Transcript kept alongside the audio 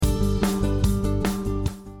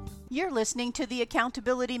You're listening to the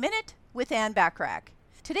Accountability Minute with Ann Bachrach.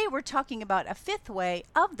 Today we're talking about a fifth way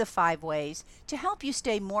of the 5 ways to help you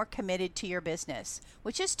stay more committed to your business,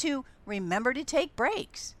 which is to remember to take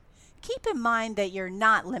breaks. Keep in mind that you're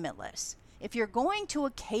not limitless. If you're going to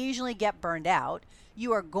occasionally get burned out,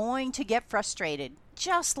 you are going to get frustrated,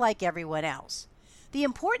 just like everyone else. The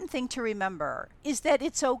important thing to remember is that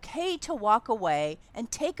it's okay to walk away and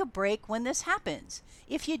take a break when this happens.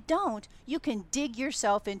 If you don't, you can dig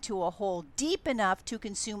yourself into a hole deep enough to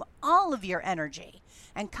consume all of your energy.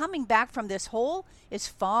 And coming back from this hole is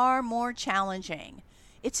far more challenging.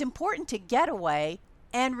 It's important to get away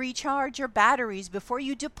and recharge your batteries before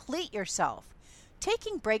you deplete yourself.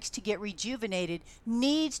 Taking breaks to get rejuvenated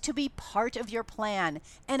needs to be part of your plan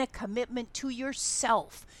and a commitment to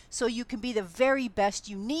yourself so you can be the very best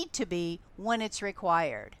you need to be when it's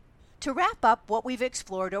required. To wrap up what we've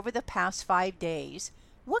explored over the past 5 days,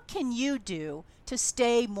 what can you do to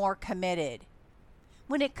stay more committed?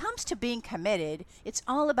 When it comes to being committed, it's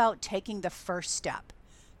all about taking the first step.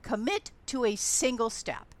 Commit to a single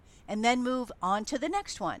step and then move on to the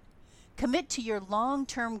next one. Commit to your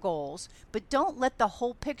long-term goals, but don't let the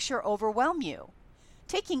whole picture overwhelm you.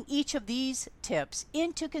 Taking each of these tips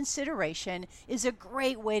into consideration is a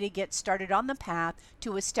great way to get started on the path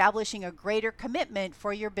to establishing a greater commitment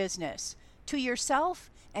for your business, to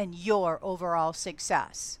yourself, and your overall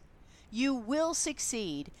success. You will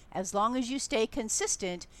succeed as long as you stay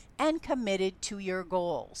consistent and committed to your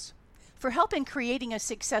goals. For help in creating a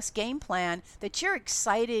success game plan that you're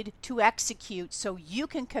excited to execute so you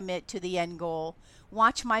can commit to the end goal,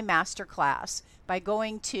 watch my masterclass by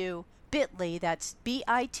going to bit.ly, that's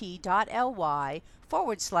bit.ly/watch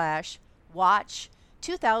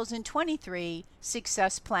 2023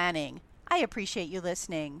 success planning. I appreciate you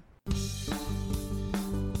listening.